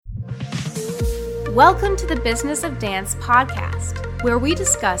Welcome to the Business of Dance podcast, where we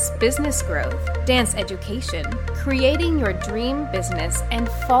discuss business growth, dance education, creating your dream business, and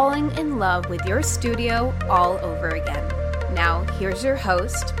falling in love with your studio all over again. Now, here's your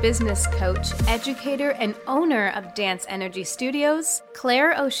host, business coach, educator, and owner of Dance Energy Studios,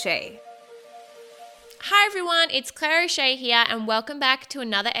 Claire O'Shea. Hi everyone, it's Claire O'Shea here and welcome back to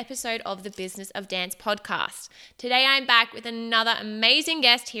another episode of the Business of Dance podcast. Today I'm back with another amazing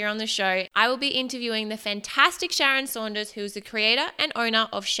guest here on the show. I will be interviewing the fantastic Sharon Saunders, who is the creator and owner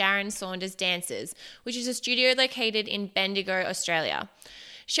of Sharon Saunders Dances, which is a studio located in Bendigo, Australia.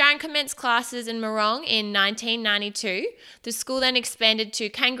 Sharon commenced classes in Morong in 1992. The school then expanded to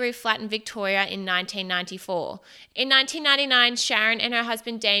Kangaroo Flat in Victoria in 1994. In 1999, Sharon and her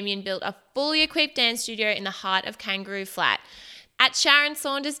husband Damien built a fully equipped dance studio in the heart of Kangaroo Flat. At Sharon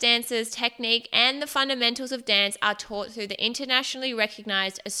Saunders Dances, technique and the fundamentals of dance are taught through the internationally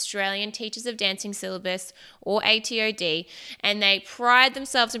recognised Australian Teachers of Dancing Syllabus, or ATOD, and they pride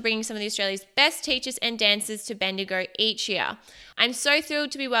themselves in bringing some of the Australia's best teachers and dancers to Bendigo each year. I'm so thrilled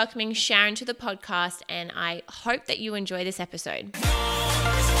to be welcoming Sharon to the podcast, and I hope that you enjoy this episode.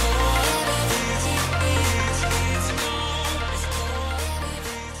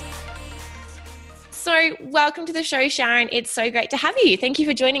 So welcome to the show, Sharon. It's so great to have you. Thank you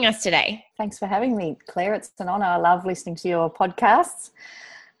for joining us today. Thanks for having me, Claire. It's an honour. I love listening to your podcasts.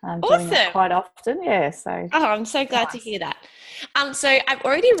 I'm awesome. Doing it quite often, yeah. I'm so glad to hear that. So I've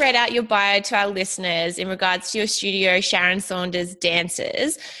already read out your bio to our listeners in regards to your studio, Sharon Saunders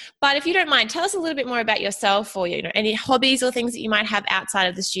Dances. But if you don't mind, tell us a little bit more about yourself or any hobbies or things that you might have outside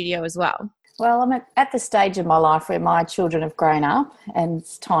of the studio as well. Well, I'm at the stage in my life where my children have grown up and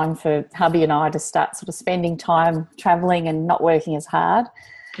it's time for hubby and I to start sort of spending time travelling and not working as hard.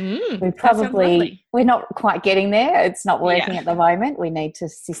 We're not quite getting there. It's not working at the moment. We need to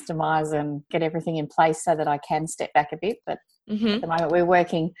systemise and get everything in place so that I can step back a bit. But at the moment we're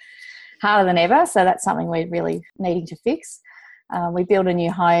working harder than ever, so that's something we're really needing to fix. We built a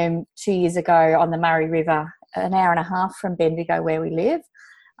new home 2 years ago on the Murray River, an hour and a half from Bendigo where we live.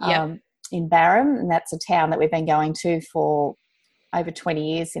 In Barham, and that's a town that we've been going to for over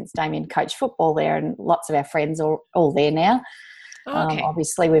 20 years since Damien coached football there, and lots of our friends are all there now.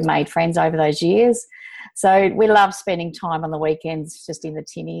 Obviously, we've made friends over those years. So we love spending time on the weekends just in the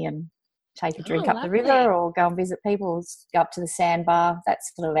tinny and take a drink up the river or go and visit people, go up to the sandbar.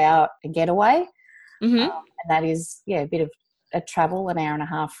 That's sort of our getaway. And that is, a bit of a travel, an hour and a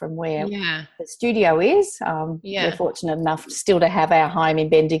half from where the studio is. We're fortunate enough still to have our home in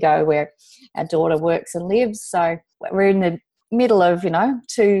Bendigo where our daughter works and lives. So we're in the middle of,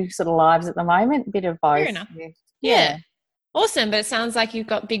 two sort of lives at the moment, a bit of both. Fair enough. Yeah. Awesome. But it sounds like you've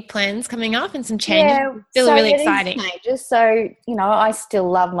got big plans coming up and some changes. Still really exciting. Changes. So, I still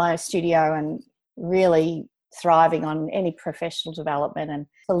love my studio and really thriving on any professional development and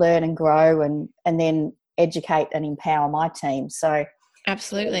to learn and grow and then educate and empower my team. So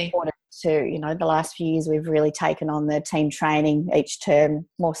absolutely important to, the last few years we've really taken on the team training each term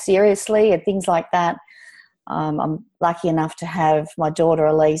more seriously and things like that. I'm lucky enough to have my daughter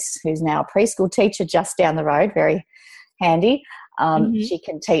Elise, who's now a preschool teacher just down the road, very handy. She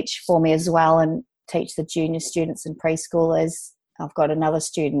can teach for me as well and teach the junior students and preschoolers. I've got another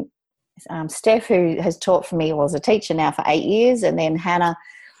student, Steph, who has taught for me, was a teacher now for 8 years, and then Hannah,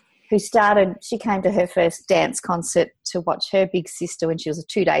 who she came to her first dance concert to watch her big sister when she was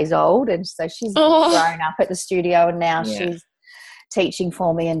 2 days old. And so she's grown up at the studio and now she's teaching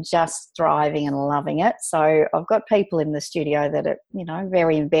for me and just thriving and loving it. So I've got people in the studio that are,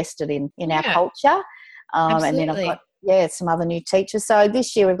 very invested in our culture. And then I've got, some other new teachers. So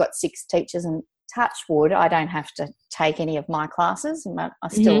this year we've got 6 teachers, and touch wood, I don't have to take any of my classes. I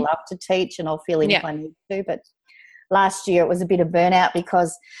still love to teach and I'll fill in if I need to. But last year it was a bit of burnout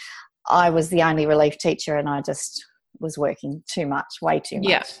because I was the only relief teacher and I just was working way too much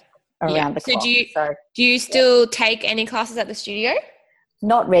around the clock. Do you still take any classes at the studio?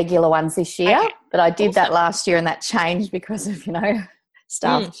 Not regular ones this year, but I did that last year and that changed because of,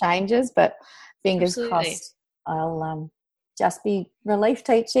 staff changes. But fingers crossed I'll just be relief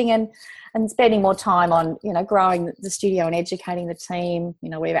teaching and spending more time on, growing the studio and educating the team.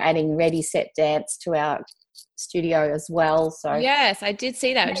 We're adding Ready, Set, Dance to our studio as well. So yes, I did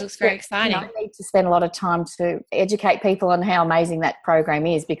see that, which looks very exciting. I need to spend a lot of time to educate people on how amazing that program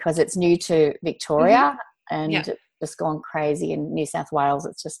is because it's new to Victoria and just gone crazy in New South Wales.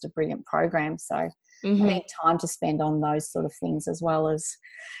 It's just a brilliant program. So I need time to spend on those sort of things as well as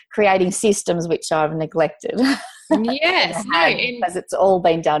creating systems which I've neglected. Yes, because it's all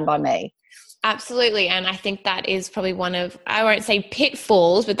been done by me. Absolutely. And I think that is probably one of, I won't say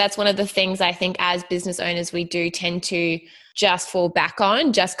pitfalls, but that's one of the things I think as business owners, we do tend to just fall back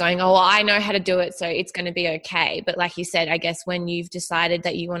on, just going, oh, well, I know how to do it, so it's going to be okay. But like you said, I guess when you've decided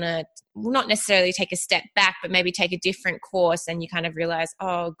that you want to not necessarily take a step back, but maybe take a different course, and you kind of realize,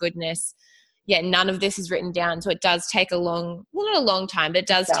 oh, goodness, yeah, none of this is written down. So it does take a long, well, not a long time, but it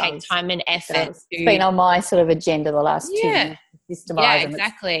does take time and effort. It's been on my sort of agenda the last 2 years. Systemize. Yeah,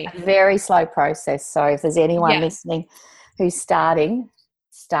 exactly. It's a very slow process. So if there's anyone listening who's starting,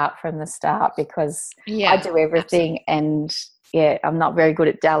 start from the start, because I do everything and I'm not very good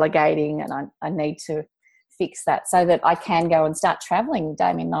at delegating, and I need to fix that so that I can go and start traveling.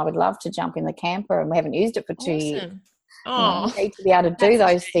 Damien and I would love to jump in the camper, and we haven't used it for 2 years. Oh, you need to be able to do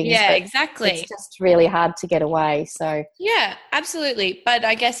those things. Yeah, exactly. It's just really hard to get away. So yeah, absolutely. But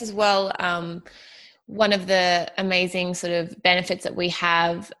I guess as well, one of the amazing sort of benefits that we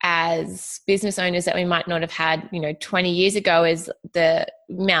have as business owners that we might not have had, 20 years ago is the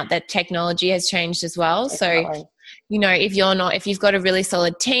amount that technology has changed as well. Definitely. So, if you've got a really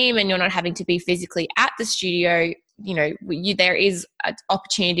solid team and you're not having to be physically at the studio, there is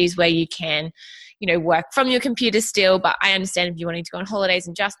opportunities where you can, work from your computer still. But I understand if you're wanting to go on holidays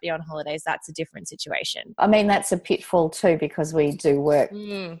and just be on holidays, that's a different situation. I mean, that's a pitfall too, because we do work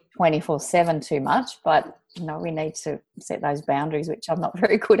 24/7 too much, but we need to set those boundaries, which I'm not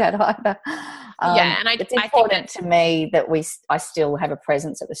very good at either. And it's important to me that I still have a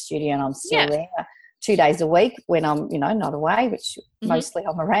presence at the studio, and I'm still there 2 days a week when I'm, not away, which mostly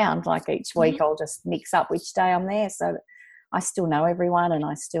I'm around. Like each week I'll just mix up which day I'm there, so that I still know everyone and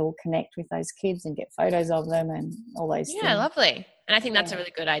I still connect with those kids and get photos of them and all those things. Yeah, lovely. And I think that's a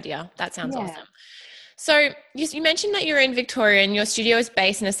really good idea. That sounds awesome. So you mentioned that you're in Victoria and your studio is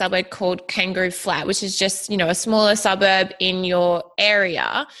based in a suburb called Kangaroo Flat, which is just, a smaller suburb in your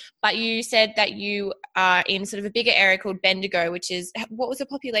area. But you said that you are in sort of a bigger area called Bendigo, which is, what was the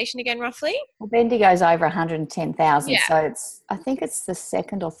population again, roughly? Well, Bendigo's over 110,000. So I think it's the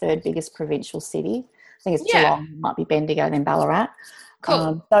second or third biggest provincial city. I think it's Geelong, it might be Bendigo, then Ballarat.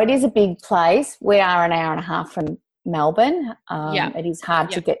 Cool. So it is a big place. We are an hour and a half from Melbourne. It is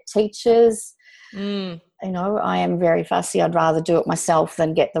hard to get teachers. I am very fussy. I'd rather do it myself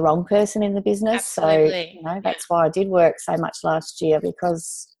than get the wrong person in the business. Absolutely. So, that's why I did work so much last year,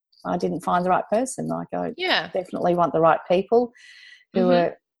 because I didn't find the right person. Like I definitely want the right people who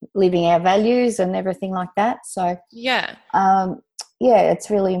are living our values and everything like that. So, it's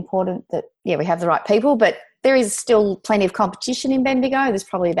really important that, we have the right people, but there is still plenty of competition in Bendigo. There's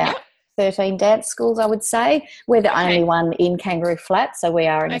probably about 13 dance schools, I would say. We're the only one in Kangaroo Flat, so we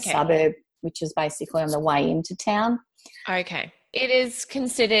are in a suburb, which is basically on the way into town. Okay. It is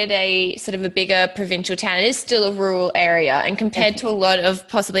considered a sort of a bigger provincial town. It is still a rural area, and compared to a lot of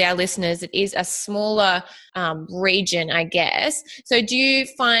possibly our listeners, it is a smaller region, I guess. So do you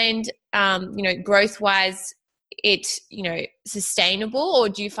find, growth-wise, it, sustainable, or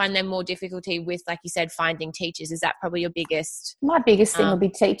do you find there more difficulty with, like you said, finding teachers? Is that probably your biggest? My biggest thing would be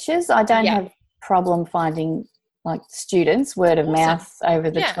teachers. I don't have problem finding like students. Word of mouth over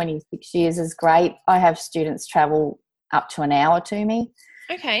the 26 years is great. I have students travel up to an hour to me.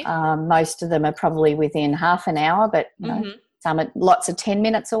 Okay. Most of them are probably within half an hour, but some are lots of 10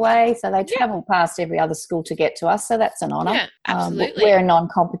 minutes away. So they travel past every other school to get to us. So that's an honour. Yeah, absolutely. We're a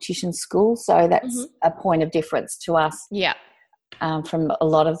non-competition school, so that's a point of difference to us. Yeah. From a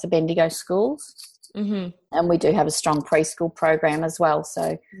lot of the Bendigo schools. And we do have a strong preschool program as well.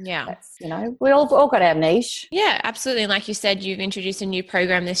 So, that's, we all got our niche. Yeah, absolutely. And like you said, you've introduced a new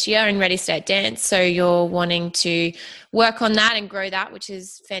program this year in Ready, Set, Dance. So you're wanting to work on that and grow that, which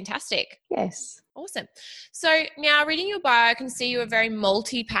is fantastic. Yes. Awesome. So now reading your bio, I can see you're a very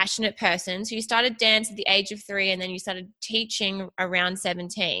multi-passionate person. So you started dance at the age of 3 and then you started teaching around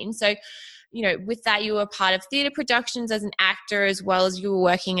 17. So with that, you were part of theatre productions as an actor, as well as you were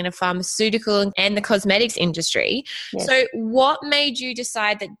working in a pharmaceutical and the cosmetics industry. Yes. So what made you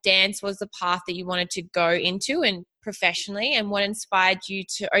decide that dance was the path that you wanted to go into and professionally, and what inspired you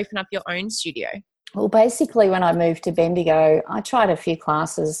to open up your own studio? Well, basically when I moved to Bendigo, I tried a few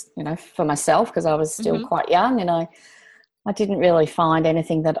classes, for myself, because I was still quite young, and I didn't really find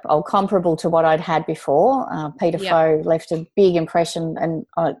anything comparable to what I'd had before. Peter Foe left a big impression, and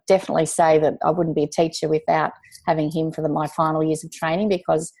I definitely say that I wouldn't be a teacher without having him for my final years of training,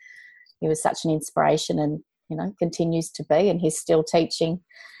 because he was such an inspiration and, continues to be, and he's still teaching.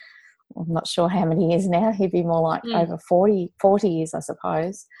 I'm not sure how many years now. He'd be more like over 40 years, I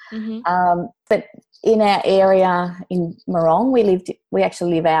suppose. But in our area in Morong, we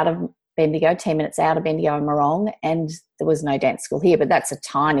actually live out of Bendigo, 10 minutes out of Bendigo and Morong, and there was no dance school here. But that's a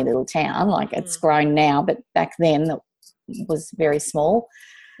tiny little town. Like it's grown now, but back then it was very small.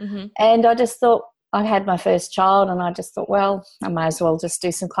 Mm-hmm. And I just thought, I had my first child, and I just thought, well, I might as well just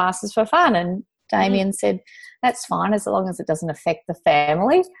do some classes for fun. And Damien said, that's fine as long as it doesn't affect the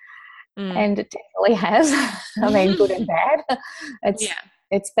family. And it definitely has. I mean, good and bad.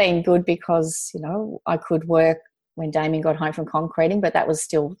 It's been good because, you know, I could work when Damien got home from concreting, but that was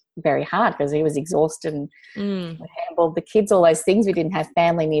still very hard because he was exhausted and handled the kids, all those things. We didn't have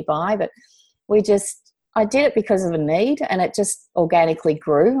family nearby, but I did it because of a need, and it just organically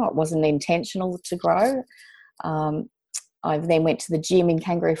grew. It wasn't intentional to grow. I then went to the gym in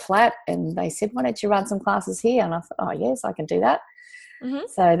Kangaroo Flat, and they said, why don't you run some classes here? And I thought, oh, yes, I can do that. Mm-hmm.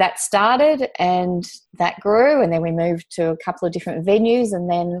 So that started, and that grew, and then we moved to a couple of different venues, and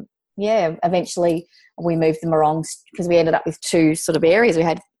then, eventually we moved the Morong because we ended up with two sort of areas. We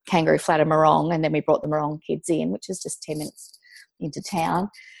had Kangaroo Flat and Morong, and then we brought the Morong kids in, which is just 10 minutes into town.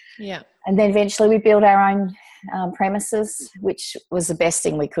 Yeah. And then eventually we built our own premises, which was the best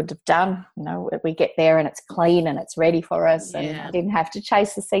thing we could have done. You know, we get there and it's clean and it's ready for us, and I didn't have to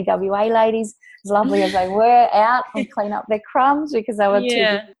chase the CWA ladies, as lovely as they were, out and clean up their crumbs because they were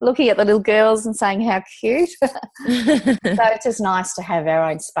too looking at the little girls and saying how cute. So it's just nice to have our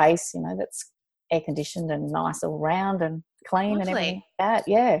own space, you know, that's air conditioned and nice all round and clean and everything like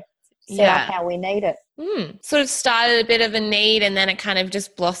that. Set up how we need it. Sort of started a bit of a need, and then it kind of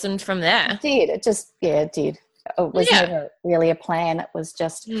just blossomed from there. It did. It just, it did. It was never really a plan. It was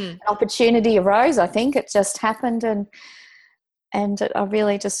just an opportunity arose, I think. It just happened, and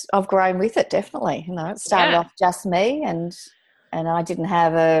I've grown with it, definitely. You know, it started off just me, and I didn't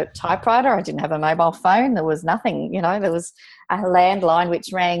have a typewriter. I didn't have a mobile phone. There was nothing, you know. There was a landline which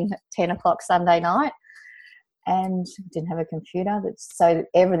rang at 10 o'clock Sunday night, and didn't have a computer. So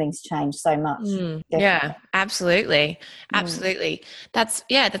everything's changed so much. Yeah, absolutely. That's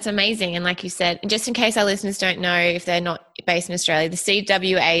amazing. And like you said, just in case our listeners don't know, if they're not based in Australia, the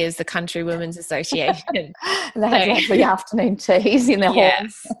CWA is the Country Women's Association. They have lovely afternoon teas in their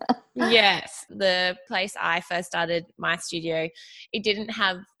halls. Yes. The place I first started my studio, it didn't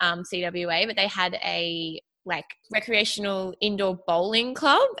have CWA, but they had a recreational indoor bowling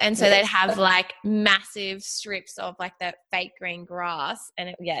club, and so they'd have like massive strips of like that fake green grass,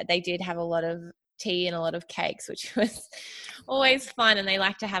 and they did have a lot of tea and a lot of cakes, which was always fun, and they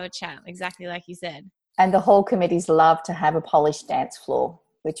like to have a chat, exactly like you said. And the hall committees love to have a polished dance floor,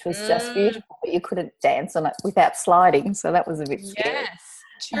 which was just beautiful, but you couldn't dance on it without sliding, so that was a bit scary.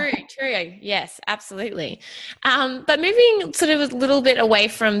 True. Yes, absolutely. But moving sort of a little bit away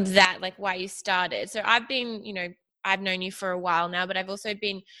from that, like why you started. So I've known you for a while now, but I've also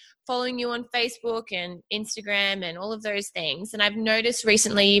been following you on Facebook and Instagram and all of those things. And I've noticed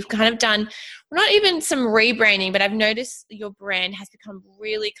recently you've kind of done, not even some rebranding, but I've noticed your brand has become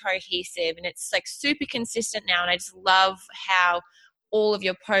really cohesive, and it's like super consistent now. And I just love how all of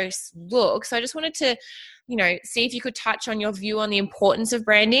your posts look. So I just wanted to, see if you could touch on your view on the importance of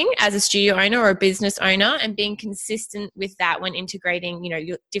branding as a studio owner or a business owner, and being consistent with that when integrating,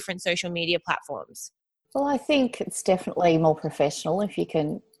 your different social media platforms. Well, I think it's definitely more professional if you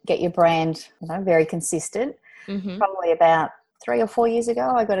can get your brand, very consistent. Mm-hmm. Probably about 3 or 4 years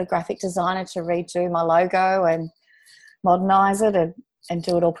ago, I got a graphic designer to redo my logo and modernise it and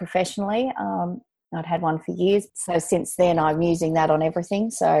do it all professionally. I'd had one for years. So since then, I'm using that on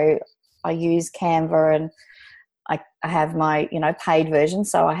everything. So I use Canva, and I have my, paid version.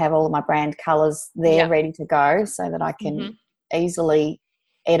 So I have all of my brand colours there ready to go so that I can easily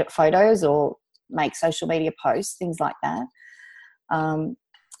edit photos or make social media posts, things like that.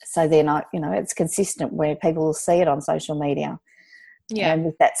 So then it's consistent where people will see it on social media. Yeah. And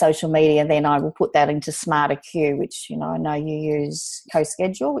with that social media, then I will put that into SmarterQ, which, I know you use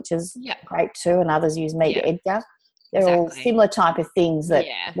CoSchedule, which is great too, and others use Meet Edgar. They're all similar type of things that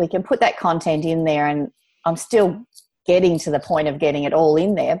we can put that content in there, and I'm still getting to the point of getting it all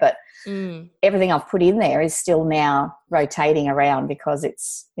in there, but everything I've put in there is still now rotating around because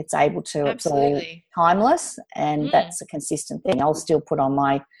it's able to. Absolutely. It's all timeless, and that's a consistent thing. I'll still put on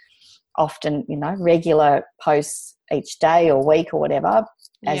my often, regular posts each day or week or whatever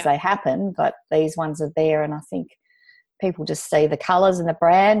as they happen, but these ones are there, and I think people just see the colours and the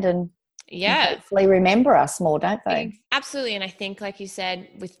brand and hopefully remember us more, don't they? Absolutely. And I think, like you said,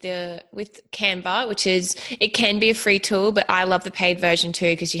 with Canva, which is, it can be a free tool, but I love the paid version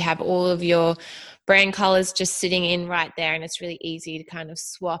too, because you have all of your brand colors just sitting in right there, and it's really easy to kind of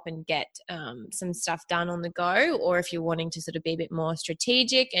swap and get some stuff done on the go. Or if you're wanting to sort of be a bit more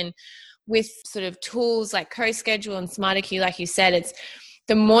strategic, and with sort of tools like CoSchedule and SmarterQ, like you said,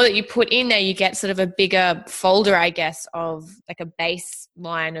 the more that you put in there, you get sort of a bigger folder, I guess, of like a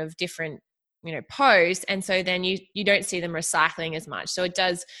baseline of different, posts. And so then you don't see them recycling as much. So it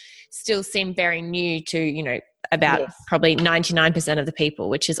does still seem very new to, about probably 99% of the people,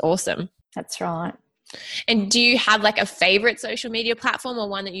 which is awesome. That's right. And do you have like a favorite social media platform or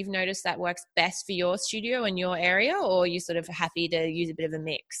one that you've noticed that works best for your studio and your area, or are you sort of happy to use a bit of a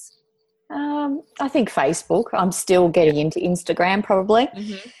mix? I think Facebook. I'm still getting into Instagram probably.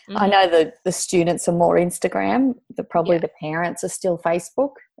 I know the students are more Instagram, but probably the parents are still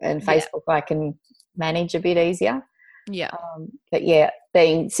Facebook, and Facebook I can manage a bit easier. Yeah. But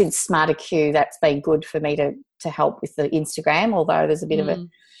since Smarter Q, that's been good for me to help with the Instagram, although there's a bit of a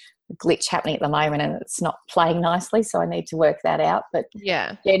glitch happening at the moment and it's not playing nicely, so I need to work that out. But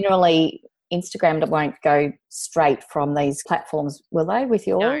generally Instagram won't go straight from these platforms, will they, with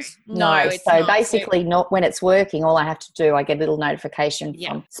yours? No, it's so not. basically not when it's working, all I have to do, I get a little notification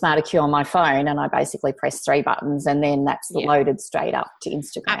from Smarter Q on my phone, and I basically press 3 buttons and then that's loaded straight up to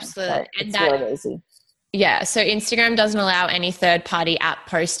Instagram. Absolutely. So it's really easy. Yeah, so Instagram doesn't allow any third-party app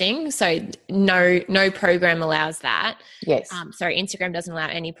posting, so no program allows that. Yes. Instagram doesn't allow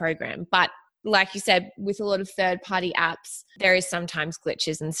any program. But like you said, with a lot of third-party apps, there is sometimes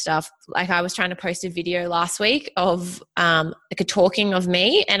glitches and stuff. Like I was trying to post a video last week of like a talking of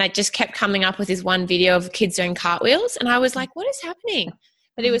me, and I just kept coming up with this one video of kids doing cartwheels, and I was like, what is happening?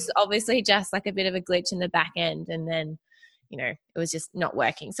 But it was obviously just like a bit of a glitch in the back end, and then it was just not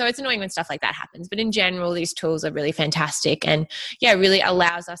working. So it's annoying when stuff like that happens. But in general, these tools are really fantastic and, really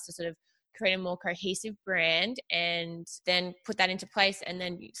allows us to sort of create a more cohesive brand and then put that into place and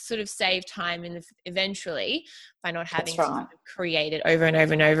then sort of save time eventually by not having to sort of create it over and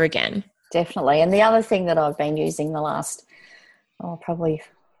over and over again. Definitely. And the other thing that I've been using the last, probably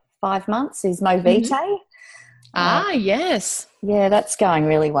 5 months is Movite. Yes. Yeah, that's going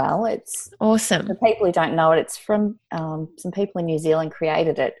really well. It's awesome. For people who don't know it, it's from some people in New Zealand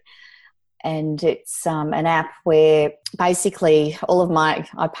created it. And it's an app where basically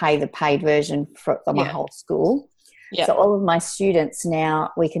I pay the paid version for my whole school. Yeah. So all of my students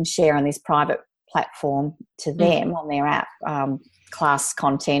now, we can share on this private platform to them on their app class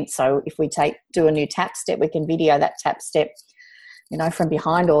content. So if we do a new tap step, we can video that tap step from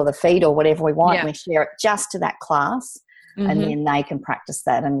behind or the feet or whatever we want. And we share it just to that class and then they can practice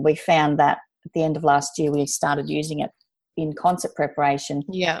that. And we found that at the end of last year, we started using it in concert preparation,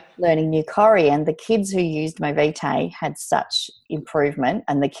 learning new choreo. And the kids who used Movite had such improvement,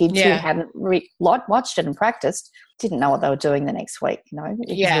 and the kids who hadn't watched it and practiced didn't know what they were doing the next week, because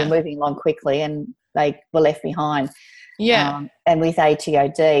we were moving along quickly and they were left behind. And with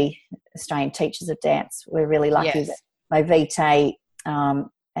ATOD, Australian Teachers of Dance, we're really lucky that Movite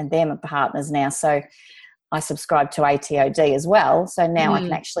and them are partners now. So I subscribe to ATOD as well. So now I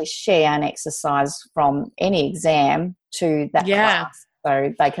can actually share an exercise from any exam to that class.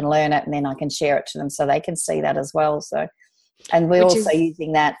 So they can learn it and then I can share it to them so they can see that as well. So, and we're also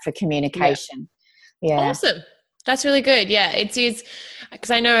using that for communication. Yeah. Awesome. That's really good. Yeah, it is,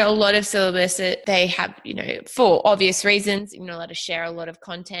 because I know a lot of syllabus they have, for obvious reasons, you're not allowed to share a lot of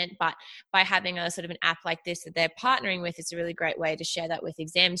content, but by having a sort of an app like this that they're partnering with, it's a really great way to share that with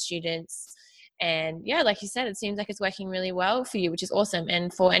exam students. And like you said, it seems like it's working really well for you, which is awesome.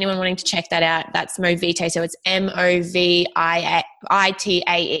 And for anyone wanting to check that out, that's Movite. So it's Movitae.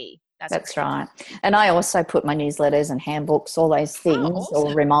 That's right. And I also put my newsletters and handbooks, all those things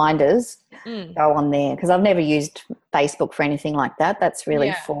or reminders go on there, because I've never used Facebook for anything like that. That's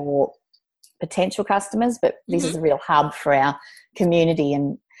really for potential customers, but this is a real hub for our community.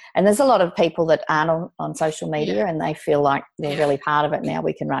 And there's a lot of people that aren't on social media and they feel like they're really part of it now.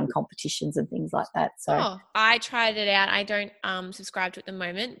 We can run competitions and things like that. So I tried it out. I don't subscribe to it at the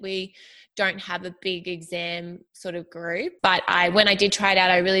moment. We don't have a big exam sort of group, but when I did try it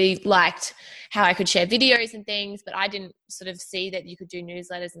out, I really liked how I could share videos and things, but I didn't sort of see that you could do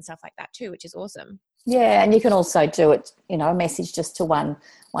newsletters and stuff like that too, which is awesome. Yeah, and you can also do it, a message just to one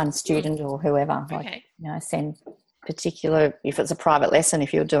student or whoever. Okay. Like, send particular, if it's a private lesson,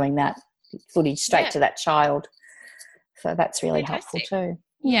 if you're doing that footage straight to that child. So that's really helpful too.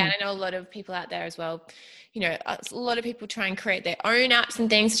 Yeah, and I know a lot of people out there as well, a lot of people try and create their own apps and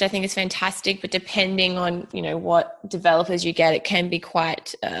things, which I think is fantastic, but depending on, what developers you get, it can be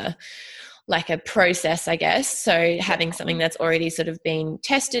quite like a process, I guess. So having something that's already sort of been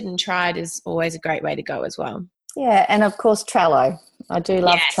tested and tried is always a great way to go as well. Yeah, and of course Trello. I do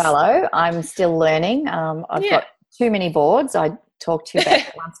love Trello. I'm still learning. I've got too many boards. I talked to you about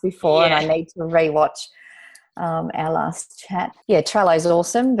it once before and I need to rewatch our last chat. Yeah, Trello's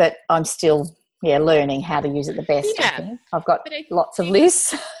awesome, but I'm still learning how to use it the best. I Yeah. think I've got lots of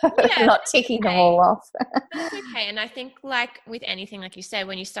lists, not ticking them all off. That's okay. And I think like with anything, like you said,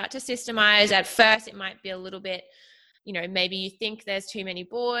 when you start to systemize, at first it might be a little bit, maybe you think there's too many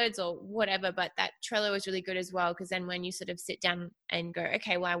boards or whatever, but that Trello is really good as well, because then when you sort of sit down and go,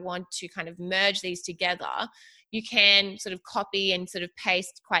 okay, well, I want to kind of merge these together, you can sort of copy and sort of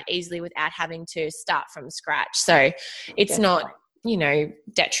paste quite easily without having to start from scratch. So it's not,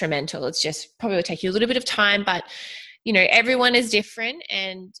 detrimental. It's just probably will take you a little bit of time, but everyone is different.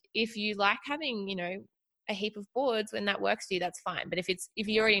 And if you like having, a heap of boards, when that works for you, that's fine. But if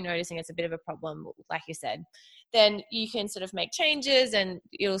you're already noticing it's a bit of a problem, like you said, then you can sort of make changes and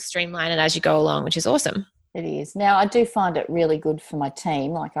you'll streamline it as you go along, which is awesome. It is. Now, I do find it really good for my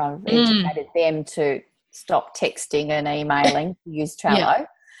team. Like I've educated them to stop texting and emailing, use Trello. Yeah.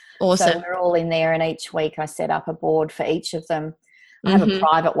 Awesome. So we're all in there, and each week I set up a board for each of them. I have a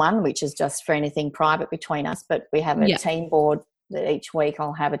private one, which is just for anything private between us, but we have a team board that each week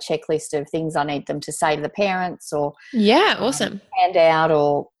I'll have a checklist of things I need them to say to the parents, or awesome, hand out,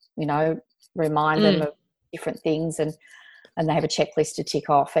 or remind them of different things, and they have a checklist to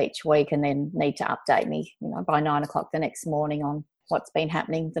tick off each week, and then need to update me by 9 o'clock the next morning on what's been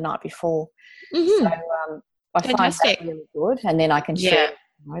happening the night before. So I find that really good, and then I can share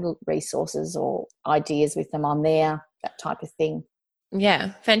resources or ideas with them on there, that type of thing.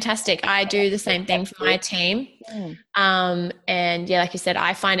 Yeah, fantastic. I do the same thing for my team. And like you said,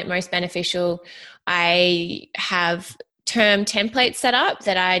 I find it most beneficial. I have term templates set up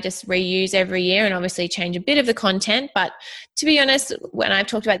that I just reuse every year, and obviously change a bit of the content. But to be honest, when I've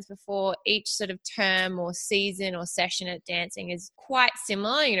talked about this before, each sort of term or season or session at dancing is quite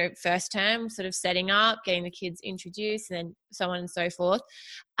similar. First term, sort of setting up, getting the kids introduced, and then so on and so forth.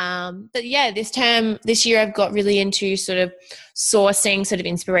 But yeah, this year I've got really into sort of sourcing sort of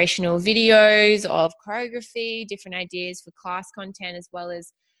inspirational videos of choreography, different ideas for class content, as well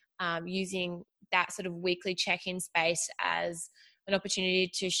as using that sort of weekly check-in space as an opportunity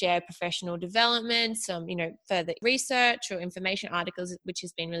to share professional development, some, further research or information articles, which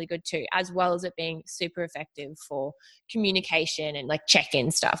has been really good too, as well as it being super effective for communication and like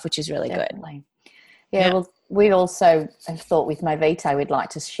check-in stuff, which is really good. Yeah, well, we also have thought with Movito we'd like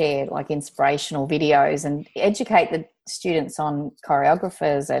to share like inspirational videos and educate the students on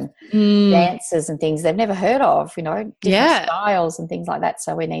choreographers and dancers and things they've never heard of, different styles and things like that.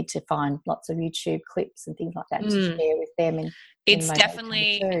 So we need to find lots of YouTube clips and things like that to share with them. It's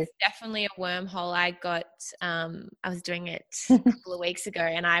definitely a wormhole. I was doing it a couple of weeks ago,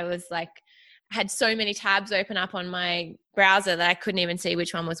 and I was like, had so many tabs open up on my browser that I couldn't even see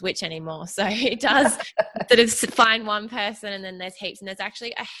which one was which anymore. So it does sort of find one person, and then there's heaps. And there's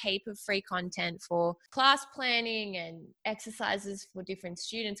actually a heap of free content for class planning and exercises for different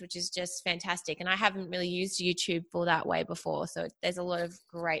students, which is just fantastic. And I haven't really used YouTube for that way before. So there's a lot of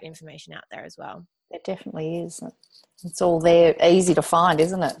great information out there as well. It definitely is. It's all there, easy to find,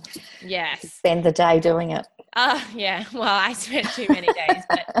 isn't it? Yes. You spend the day doing it. Yeah. Well, I spent too many days,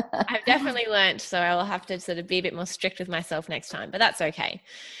 but I've definitely learned, so I'll have to sort of be a bit more strict with myself next time, but that's okay.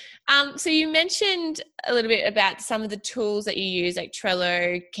 So you mentioned a little bit about some of the tools that you use, like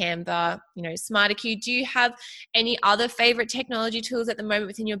Trello, Canva, SmarterQ. Do you have any other favorite technology tools at the moment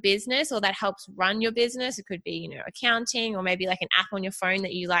within your business, or that helps run your business? It could be, accounting, or maybe like an app on your phone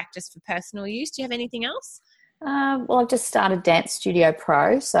that you like just for personal use. Do you have anything else? Well, I've just started Dance Studio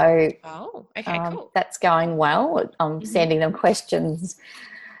Pro, so cool. That's going well. I'm sending them questions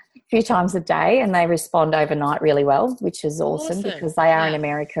a few times a day, and they respond overnight really well, which is awesome because they are in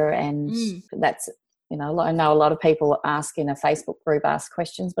America, and that's, I know a lot of people ask in a Facebook group, ask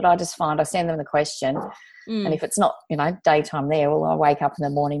questions, but I just find I send them the question, and if it's not, daytime there, well, I wake up in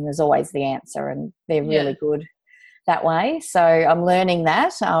the morning, there's always the answer, and they're really good that way. So I'm learning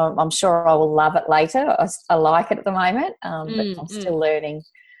that. I'm sure I will love it later. I like it at the moment, but I'm still learning.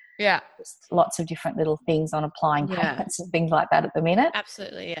 Yeah. Just lots of different little things on applying payments and things like that at the minute.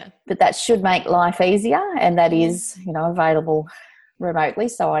 Absolutely, yeah. But that should make life easier, and that is, available remotely,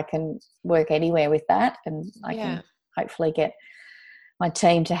 so I can work anywhere with that, and I can hopefully get my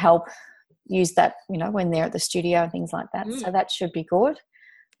team to help use that, when they're at the studio and things like that. So that should be good.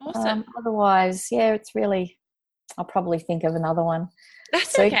 Awesome. Otherwise, it's really, I'll probably think of another one.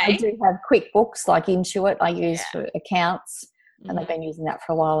 That's okay. I do have QuickBooks like Intuit I use for accounts, and I've been using that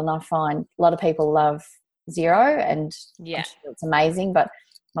for a while, and I find a lot of people love Xero, and I'm sure it's amazing, but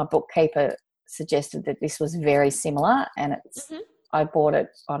my bookkeeper suggested that this was very similar, and it's I bought it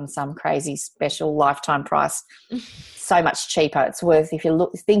on some crazy special lifetime price, so much cheaper. It's worth, if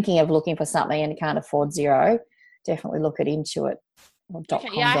you're thinking of looking for something and you can't afford Xero, definitely look at Intuit. or Okay,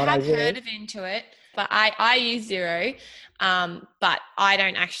 yeah, I have .com.au. heard of Intuit, but I use Xero, but I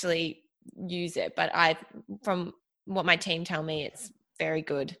don't actually use it. But from what my team tell me, it's very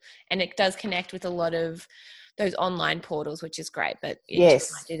good, and it does connect with a lot of those online portals, which is great. But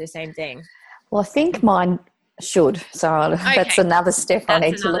Intuit might do the same thing. Well, I think mine should. So that's another step I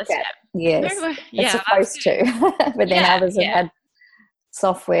need to look at. Yes, it's supposed to. But then others have had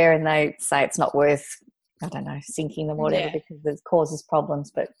software and they say it's not worth, I don't know, syncing them or whatever because it causes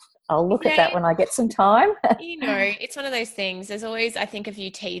problems. But I'll look at that when I get some time. It's one of those things. There's always, I think, a few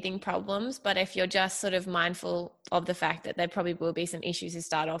teething problems, but if you're just sort of mindful of the fact that there probably will be some issues to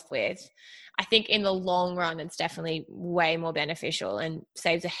start off with, I think in the long run, it's definitely way more beneficial and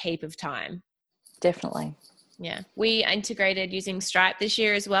saves a heap of time. Definitely. Yeah. We integrated using Stripe this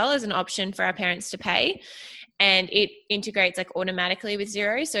year as well as an option for our parents to pay. And it integrates like automatically with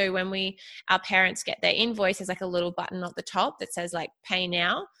Xero. So when our parents get their invoice, there's like a little button at the top that says like pay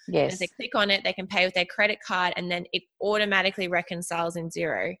now. Yes. As they click on it, they can pay with their credit card and then it automatically reconciles in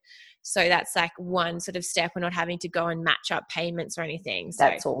Xero. So that's like one sort of step. We're not having to go and match up payments or anything. So,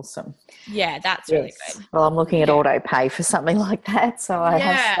 that's awesome. Yeah, that's really good. Well, I'm looking at auto pay for something like that. So I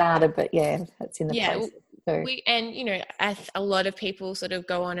have started, but that's in the process too. A lot of people sort of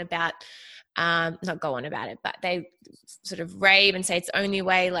go on about not go on about it, but they sort of rave and say it's the only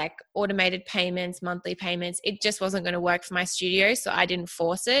way, like automated payments, monthly payments. It just wasn't going to work for my studio, so I didn't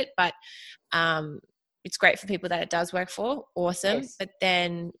force it. But it's great for people that it does work for. Awesome. Yes. But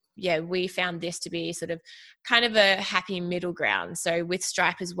then, we found this to be sort of kind of a happy middle ground. So with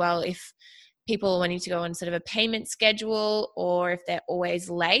Stripe as well, if people are wanting to go on sort of a payment schedule or if they're always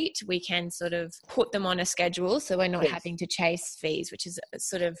late, we can sort of put them on a schedule so we're not having to chase fees, which is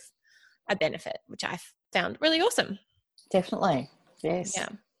sort of a benefit, which I found really awesome. Definitely. Yes. Yeah.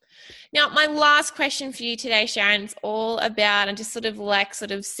 Now, my last question for you today, Sharon, is all about, I'm just sort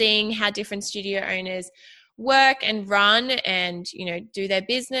of seeing how different studio owners work and run and, do their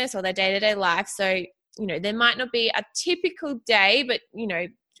business or their day-to-day life. So, there might not be a typical day, but,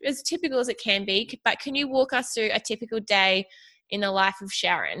 as typical as it can be, but can you walk us through a typical day in the life of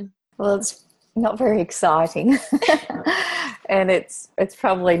Sharon? Well, it's not very exciting and it's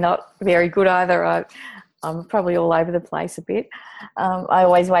probably not very good either. I'm probably all over the place a bit. I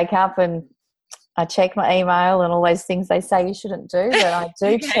always wake up and I check my email and all those things they say you shouldn't do, but I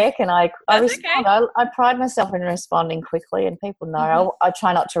do check and I respond. I pride myself in responding quickly and people know. Mm-hmm. I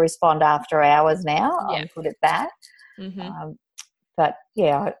try not to respond after hours now. I'm good at that. Mm-hmm. But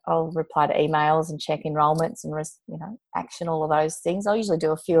I'll reply to emails and check enrollments and action all of those things. I'll usually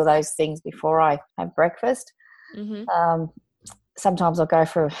do a few of those things before I have breakfast. Mm-hmm. Sometimes I'll go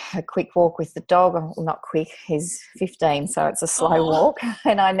for a quick walk with the dog. Well, not quick, he's 15, so it's a slow walk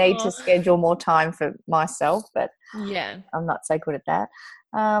and I need to schedule more time for myself, but I'm not so good at that.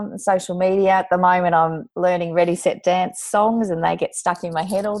 Social media, at the moment I'm learning Ready, Set, Dance songs and they get stuck in my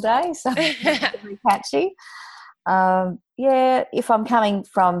head all day, so it's really catchy. If I'm coming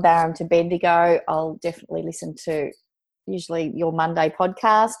from Barham to Bendigo, I'll definitely listen to usually your Monday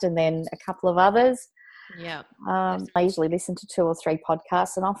podcast and then a couple of others. Yeah. I usually listen to 2 or 3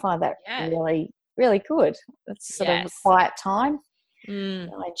 podcasts and I find that really, really good. It's sort of a quiet time. I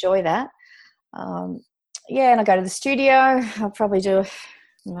enjoy that. And I go to the studio. I'll probably do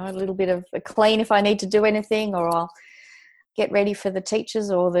a little bit of a clean if I need to do anything, or I'll get ready for the teachers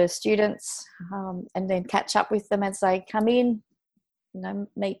or the students and then catch up with them as they come in,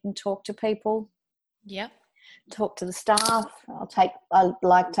 meet and talk to people. Yep. Talk to the staff. I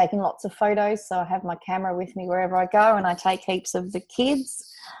like taking lots of photos, so I have my camera with me wherever I go and I take heaps of the kids.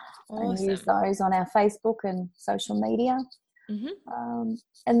 And use those on our Facebook and social media. Mm-hmm.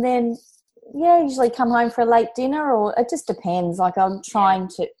 And then usually come home for a late dinner, or it just depends. Like I'm trying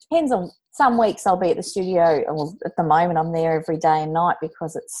to, depends on, some weeks I'll be at the studio. Well, at the moment I'm there every day and night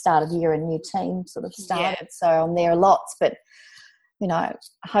because it's start of year, a new team sort of started. So I'm there lots, but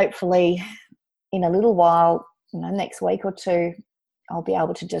hopefully in a little while, next week or 2, I'll be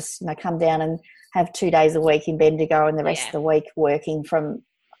able to just come down and have 2 days a week in Bendigo and the rest of the week working from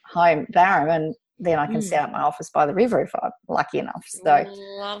home, Barham, and then I can set up my office by the river if I'm lucky enough. So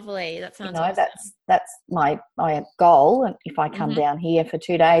lovely. That sounds awesome. That's my goal. And if I come down here for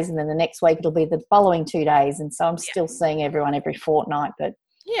 2 days and then the next week it'll be the following 2 days, and so I'm still seeing everyone every fortnight, but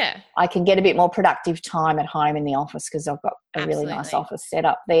I can get a bit more productive time at home in the office because I've got a really nice office set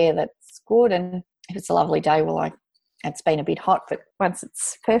up there that's good. And if it's a lovely day, it's been a bit hot, but once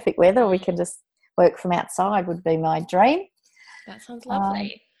it's perfect weather, we can just work from outside would be my dream. That sounds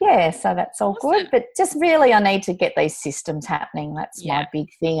lovely. So that's all good. But just really I need to get these systems happening. That's my big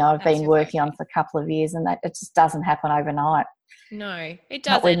thing I've been working on for a couple of years, and that it just doesn't happen overnight. No, it Not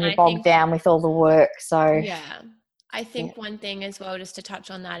doesn't. when you're bogged down with all the work. So yeah. I think one thing as well, just to touch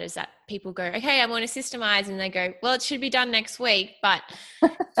on that, is that people go, okay, I want to systemize, and they go, well, it should be done next week, but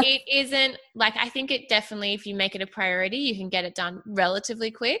it isn't. Like, I think it definitely, if you make it a priority, you can get it done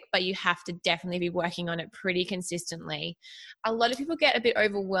relatively quick, but you have to definitely be working on it pretty consistently. A lot of people get a bit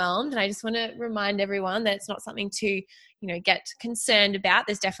overwhelmed, and I just want to remind everyone that it's not something to, get concerned about.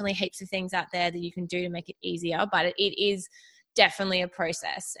 There's definitely heaps of things out there that you can do to make it easier, but it is definitely a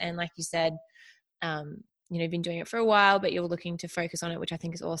process. And like you said, you've been doing it for a while, but you're looking to focus on it, which I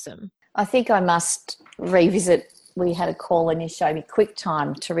think is awesome. I think I must revisit. We had a call and you showed me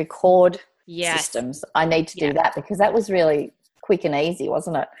QuickTime to record systems. I need to do that, because that was really quick and easy,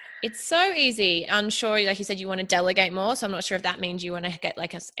 wasn't it? It's so easy. I'm sure, like you said, you want to delegate more. So I'm not sure if that means you want to get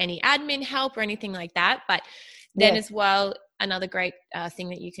like any admin help or anything like that. But then as well, another great thing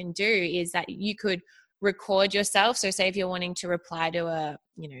that you can do is that you could record yourself. So say if you're wanting to reply to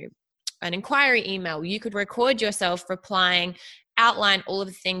an inquiry email, you could record yourself replying, outline all of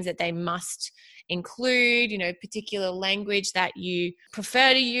the things that they must include, particular language that you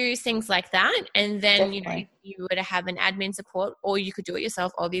prefer to use, things like that. And then, if you were to have an admin support, or you could do it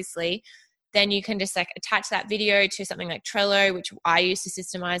yourself, obviously, then you can just like attach that video to something like Trello, which I use to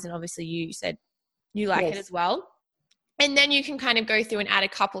systemize. And obviously you said you like it as well. And then you can kind of go through and add a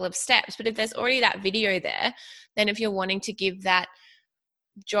couple of steps. But if there's already that video there, then if you're wanting to give that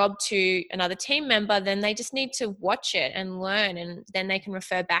job to another team member, then they just need to watch it and learn, and then they can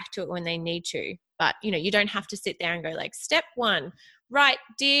refer back to it when they need to. But you don't have to sit there and go like, step 1, right,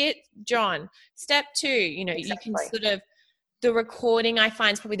 dear John, step 2, you can sort of, the recording I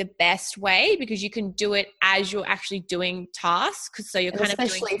find is probably the best way, because you can do it as you're actually doing tasks. So you're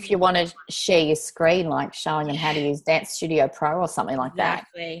especially if you want to share your screen, like showing them how to use Dance Studio Pro or something like that.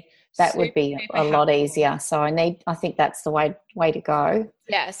 That would be a lot easier. So I think that's the way to go.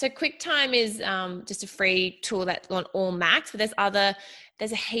 Yeah. So QuickTime is just a free tool that's on all Macs, but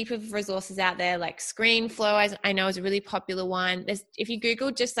there's a heap of resources out there, like ScreenFlow, I know is a really popular one. If you Google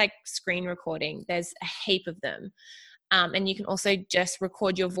just like screen recording, there's a heap of them. And you can also just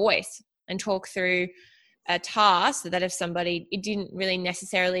record your voice and talk through a task, so that if somebody, it didn't really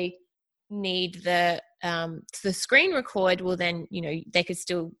necessarily need the screen record, well then, they could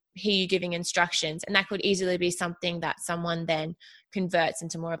still hear you giving instructions, and that could easily be something that someone then converts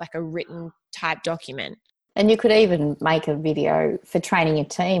into more of like a written type document. And you could even make a video for training your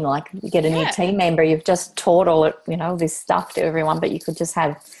team, like you get a new team member, you've just taught all this stuff to everyone, but you could just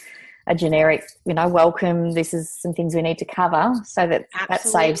have a generic, welcome, this is some things we need to cover, so that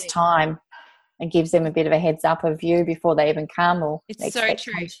saves time and gives them a bit of a heads up of you before they even come, or it's so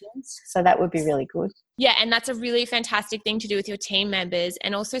true. So that would be really good. Yeah, and that's a really fantastic thing to do with your team members,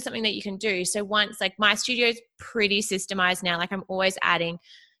 and also something that you can do. So once, like, my studio is pretty systemized now, like I'm always adding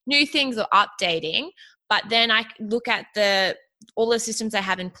new things or updating, but then I look at all the systems I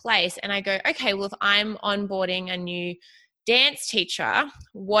have in place and I go, okay, well, if I'm onboarding a new dance teacher,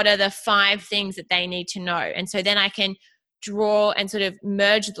 what are the 5 things that they need to know? And so then I can draw and sort of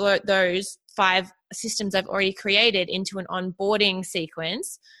merge those 5 systems I've already created into an onboarding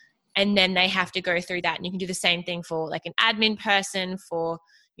sequence, and then they have to go through that. And you can do the same thing for like an admin person, for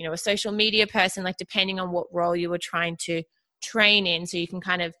a social media person, like depending on what role you were trying to train in. So you can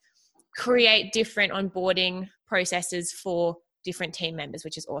kind of create different onboarding processes for different team members,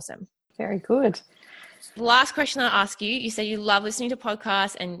 which is awesome. Very good. The last question I'll ask you said you love listening to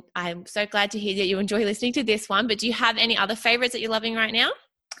podcasts, and I'm so glad to hear that you enjoy listening to this one, but do you have any other favorites that you're loving right now?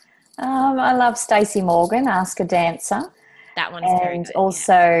 I love Stacey Morgan, Ask a Dancer. That one is very good. And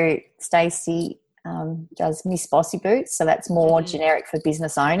also Stacey does Miss Bossy Boots, so that's more generic for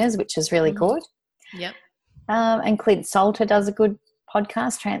business owners, which is really good. Yep. And Clint Salter does a good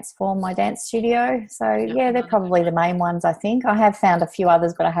podcast, Transform My Dance Studio. So, they're probably the main ones, I think. I have found a few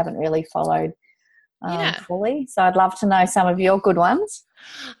others, but I haven't really followed fully. So I'd love to know some of your good ones.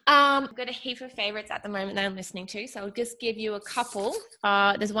 I've got a heap of favorites at the moment that I'm listening to, so I'll just give you a couple.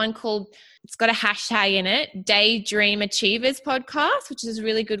 There's one called, it's got a hashtag in it, Daydream Achievers podcast, which is a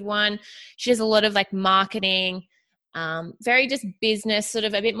really good one. She does a lot of like marketing, very just business, sort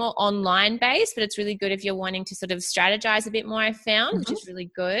of a bit more online based, but it's really good if you're wanting to sort of strategize a bit more, I've found, which is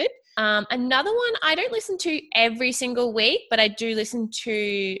really good. Another one I don't listen to every single week, but I do listen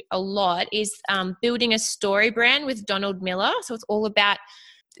to a lot, is Building a Story Brand with Donald Miller. So it's all about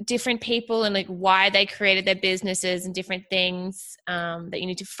different people and like why they created their businesses and different things that you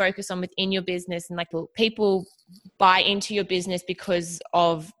need to focus on within your business, and like people buy into your business because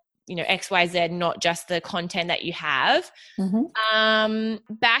of XYZ, not just the content that you have.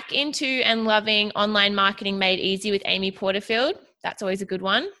 Back into and loving Online Marketing Made Easy with Amy Porterfield. That's always a good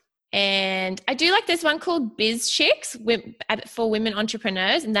one. And I do like this one called Biz Chicks for women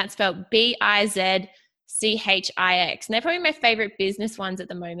entrepreneurs, and that's spelled BIZCHIX. And they're probably my favorite business ones at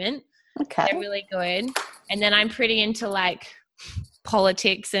the moment. Okay. They're really good. And then I'm pretty into like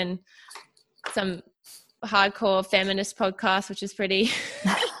politics and some hardcore feminist podcast, which is pretty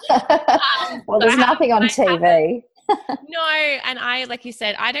well, there's nothing on TV. No, and I, like you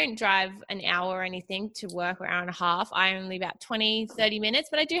said, I don't drive an hour or anything to work, or hour and a half. I only about 20-30 minutes,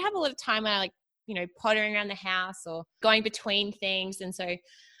 but I do have a lot of time when I like pottering around the house or going between things, and so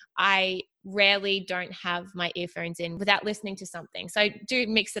I rarely don't have my earphones in without listening to something. So I do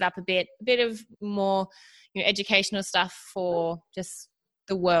mix it up a bit of more educational stuff for just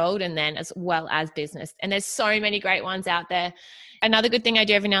the world, and then as well as business. And there's so many great ones out there. Another good thing I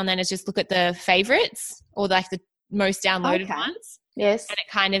do every now and then is just look at the favorites, or like the most downloaded ones. Yes. And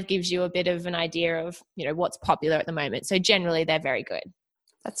it kind of gives you a bit of an idea of, what's popular at the moment. So generally they're very good.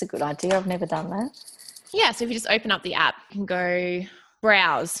 That's a good idea. I've never done that. Yeah. So if you just open up the app, you can go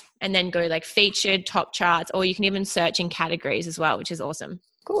browse and then go like featured, top charts, or you can even search in categories as well, which is awesome.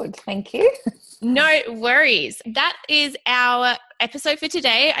 Good. Thank you. No worries. That is our episode for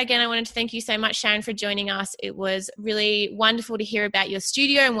today. Again, I wanted to thank you so much, Sharon, for joining us. It was really wonderful to hear about your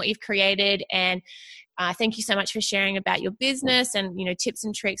studio and what you've created. And thank you so much for sharing about your business and, tips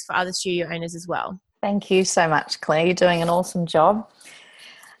and tricks for other studio owners as well. Thank you so much, Claire. You're doing an awesome job.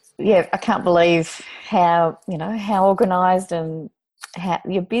 Yeah, I can't believe how organised and how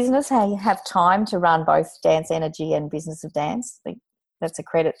your business, how you have time to run both Dance Energy and Business of Dance. That's a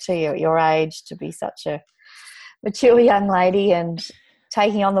credit to you at your age to be such a mature young lady and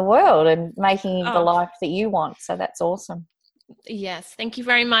taking on the world and making the life that you want. So that's awesome. Yes. Thank you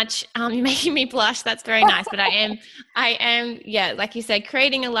very much. You're making me blush. That's very nice. But I am, yeah, like you said,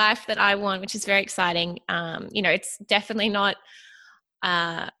 creating a life that I want, which is very exciting. It's definitely not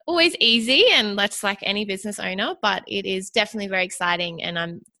always easy, and that's like any business owner, but it is definitely very exciting. And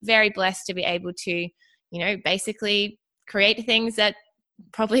I'm very blessed to be able to, basically create things that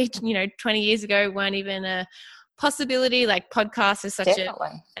probably, 20 years ago weren't even a possibility. Like podcasts is such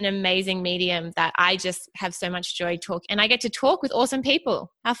an amazing medium that I just have so much joy talking, and I get to talk with awesome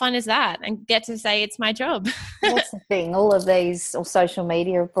people. How fun is that? And get to say it's my job. That's the thing. All of these, or social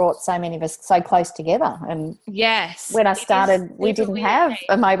media, have brought so many of us so close together. And yes, when I started, we didn't have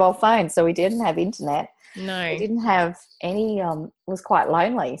a mobile phone, so we didn't have internet. No, we didn't have any. It was quite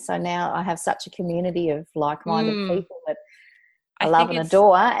lonely. So now I have such a community of like-minded people that I love and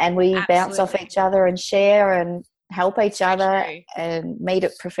adore, and we bounce off each other and share and help each other and meet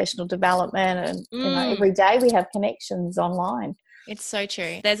at professional development, and every day we have connections online. It's so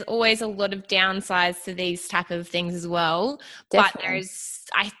true. There's always a lot of downsides to these type of things as well. Definitely.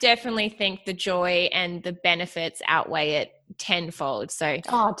 But I definitely think the joy and the benefits outweigh it tenfold. So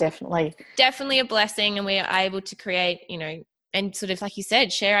definitely a blessing, and we are able to create, and sort of, like you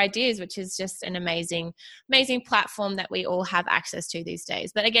said, share ideas, which is just an amazing, amazing platform that we all have access to these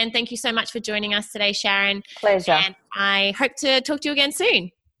days. But again, thank you so much for joining us today, Sharon. Pleasure. And I hope to talk to you again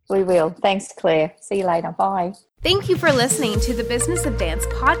soon. We will. Thanks, Claire. See you later. Bye. Thank you for listening to the Business of Dance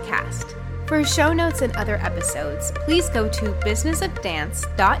podcast. For show notes and other episodes, please go to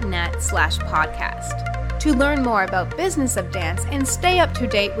businessofdance.net/podcast. To learn more about Business of Dance and stay up to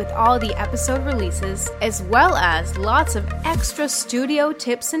date with all the episode releases, as well as lots of extra studio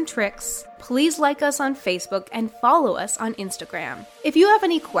tips and tricks, please like us on Facebook and follow us on Instagram. If you have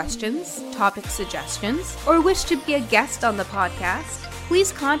any questions, topic suggestions, or wish to be a guest on the podcast,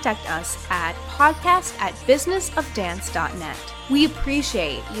 please contact us at podcast@businessofdance.net. We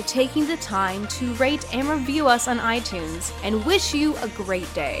appreciate you taking the time to rate and review us on iTunes and wish you a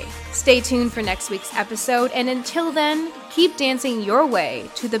great day. Stay tuned for next week's episode, and until then, keep dancing your way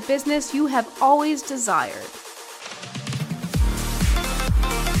to the business you have always desired.